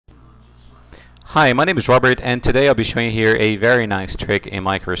Hi, my name is Robert, and today I'll be showing you here a very nice trick in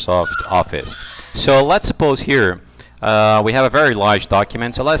Microsoft Office. So let's suppose here we have a very large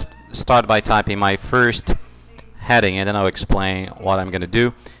document. So let's start by typing my first heading, and then I'll explain what I'm going to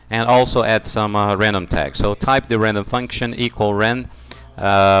do, and also add some random tags. So type the random function equal rand,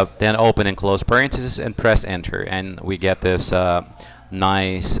 then open and close parentheses, and press enter, and we get this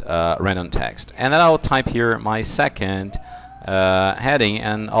nice random text. And then I'll type here my second heading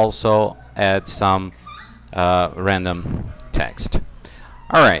and also add some random text.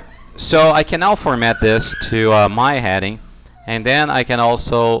 Alright, so I can now format this to my heading, and then I can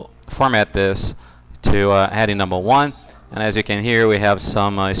also format this to heading number 1. And as you can hear, we have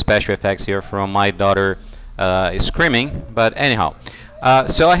some special effects here from my daughter screaming, but anyhow.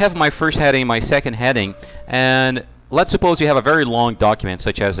 So I have my first heading, my second heading, and let's suppose you have a very long document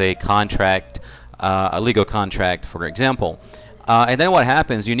such as a contract, a legal contract, for example. And then what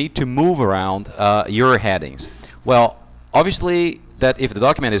happens, you need to move around your headings. Well, obviously, that if the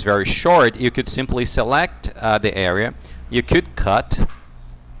document is very short, you could simply select the area, you could cut,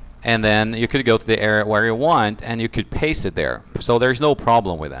 and then you could go to the area where you want, and you could paste it there. So there's no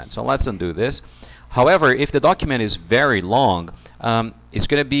problem with that. So let's undo this. However, if the document is very long, it's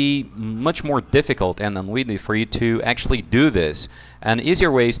going to be much more difficult and unwieldy for you to actually do this. An easier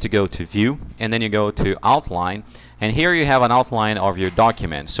way is to go to View, and then you go to Outline, and here you have an outline of your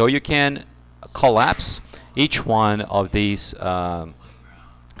document. So you can collapse each one of these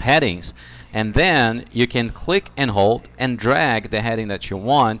headings, and then you can click and hold and drag the heading that you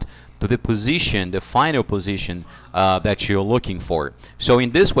want to the position, the final position that you're looking for. So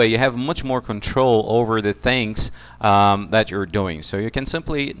in this way, you have much more control over the things that you're doing. So you can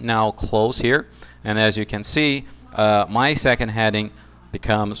simply now close here, and as you can see, my second heading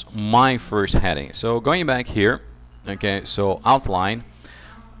becomes my first heading. So going back here, okay, so outline,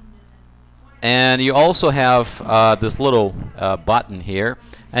 and you also have this little button here,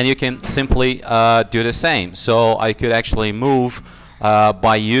 and you can simply do the same. So I could actually move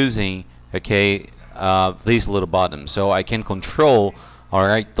by using, okay, these little buttons. So I can control, all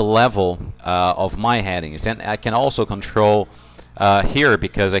right, the level of my headings, and I can also control here,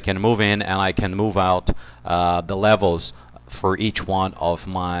 because I can move in and I can move out the levels for each one of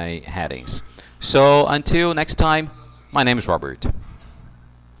my headings. So until next time, my name is Robert.